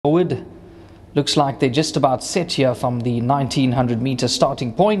Forward. Looks like they're just about set here from the 1900-meter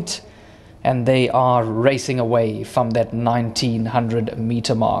starting point, and they are racing away from that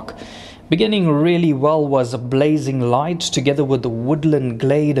 1900-meter mark. Beginning really well was Blazing Light together with the Woodland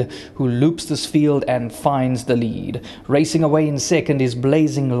Glade, who loops this field and finds the lead. Racing away in second is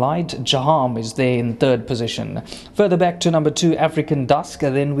Blazing Light. Jaham is there in third position. Further back to number 2, African Dusk.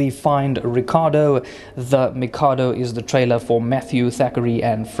 Then we find Ricardo. The Mikado is the trailer for Matthew Thackeray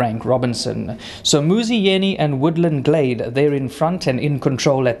and Frank Robinson. So Muzi Yeni and Woodland Glade, they're in front and in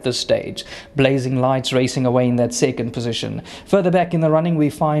control at this stage. Blazing Lights racing away in that second position. Further back in the running we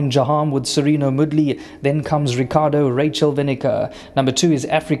find Jaham with Sereno Mudley. Then comes Ricardo, Rachel Vinegar. Number 2 is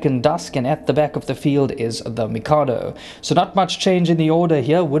African Dusk, and at the back of the field is the Mikado. So not much change in the order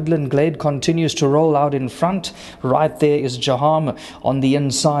here. Woodland Glade continues to roll out in front. Right there is Jaham. On the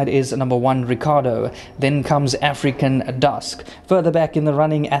inside is number 1 Ricardo. Then comes African Dusk. Further back in the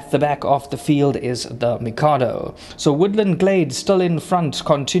running at the back of the field is the Mikado. So Woodland Glade still in front,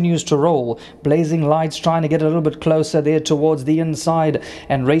 continues to roll. Blazing Lights trying to get a little bit closer there towards the inside,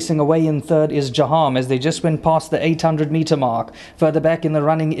 and racing away in third is Jaham as they just went past the 800-meter mark. Further back in the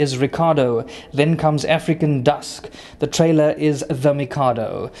running is Ricardo. Then comes African Dusk. The trailer is the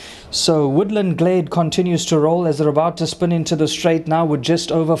Mikado. So Woodland Glade continues to roll as they're about to spin into the straight now with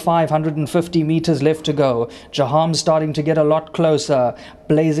just over 550 meters left to go. Jaham starting to get a lot closer.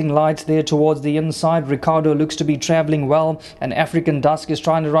 Blazing Lights there towards the inside. Ricardo looks to be traveling well, and African Dusk is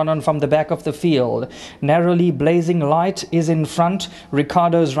trying to run on from the back of the field. Narrowly, Blazing Light is in front.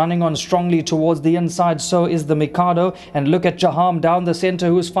 Ricardo's running on strongly towards the inside, so is the Mikado. And look at Jaham down the center,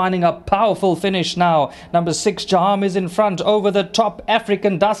 who's finding a powerful finish now. Number 6 Jaham is in front. Over the top,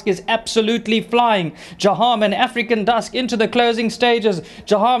 African Dusk is absolutely flying. Jaham and African Dusk into the closing stages.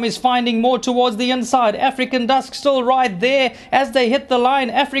 Jaham is finding more towards the inside. African Dusk still right there as they hit the line.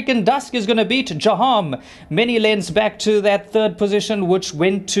 African Dusk is going to beat Jaham many lengths back to that third position, which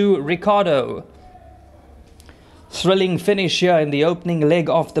went to Ricardo. Thrilling finish here in the opening leg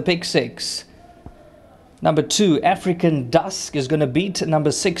of the pick 6. Number 2 African Dusk is going to beat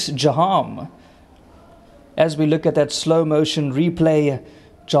number 6 Jaham. As we look at that slow motion replay,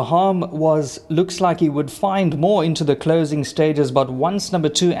 Jaham looks like he would find more into the closing stages, but once number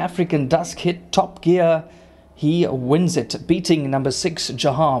 2 African Dusk hit top gear, he wins it, beating number 6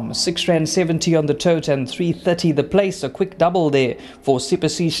 Jaham. 6 Rand 70 on the tote and 330 the place. A quick double there for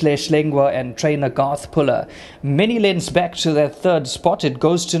Sipasi/Lengwa and trainer Garth Puller. Many lengths back to that third spot. It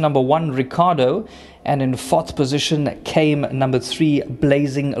goes to number 1 Ricardo. And in fourth position came number 3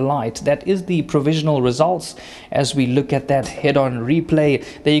 Blazing Light. That is the provisional results as we look at that head-on replay.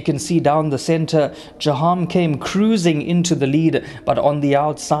 There you can see down the center, Jaham came cruising into the lead, but on the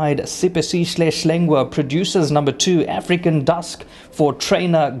outside, Sipasi/Lengwa produces number 2 African Dusk for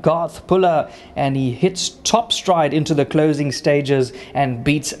trainer Garth Puller, and he hits top stride into the closing stages and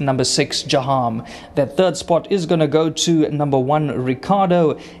beats number 6 Jaham. That third spot is going to go to number 1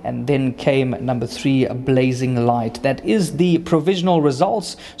 Ricardo, and then came number 3 Blazing Light. That is the provisional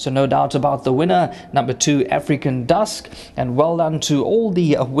results, so no doubt about the winner, number 2 African Dusk. And well done to all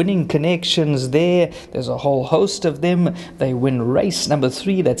the winning connections there. There's a whole host of them. They win race number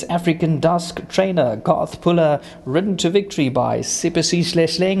 3, that's African Dusk, trainer Garth Puller, ridden to victory by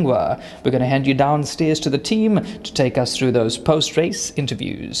Sipasi/Lengwa. We're going to hand you downstairs to the team to take us through those post-race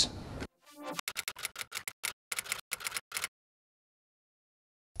interviews.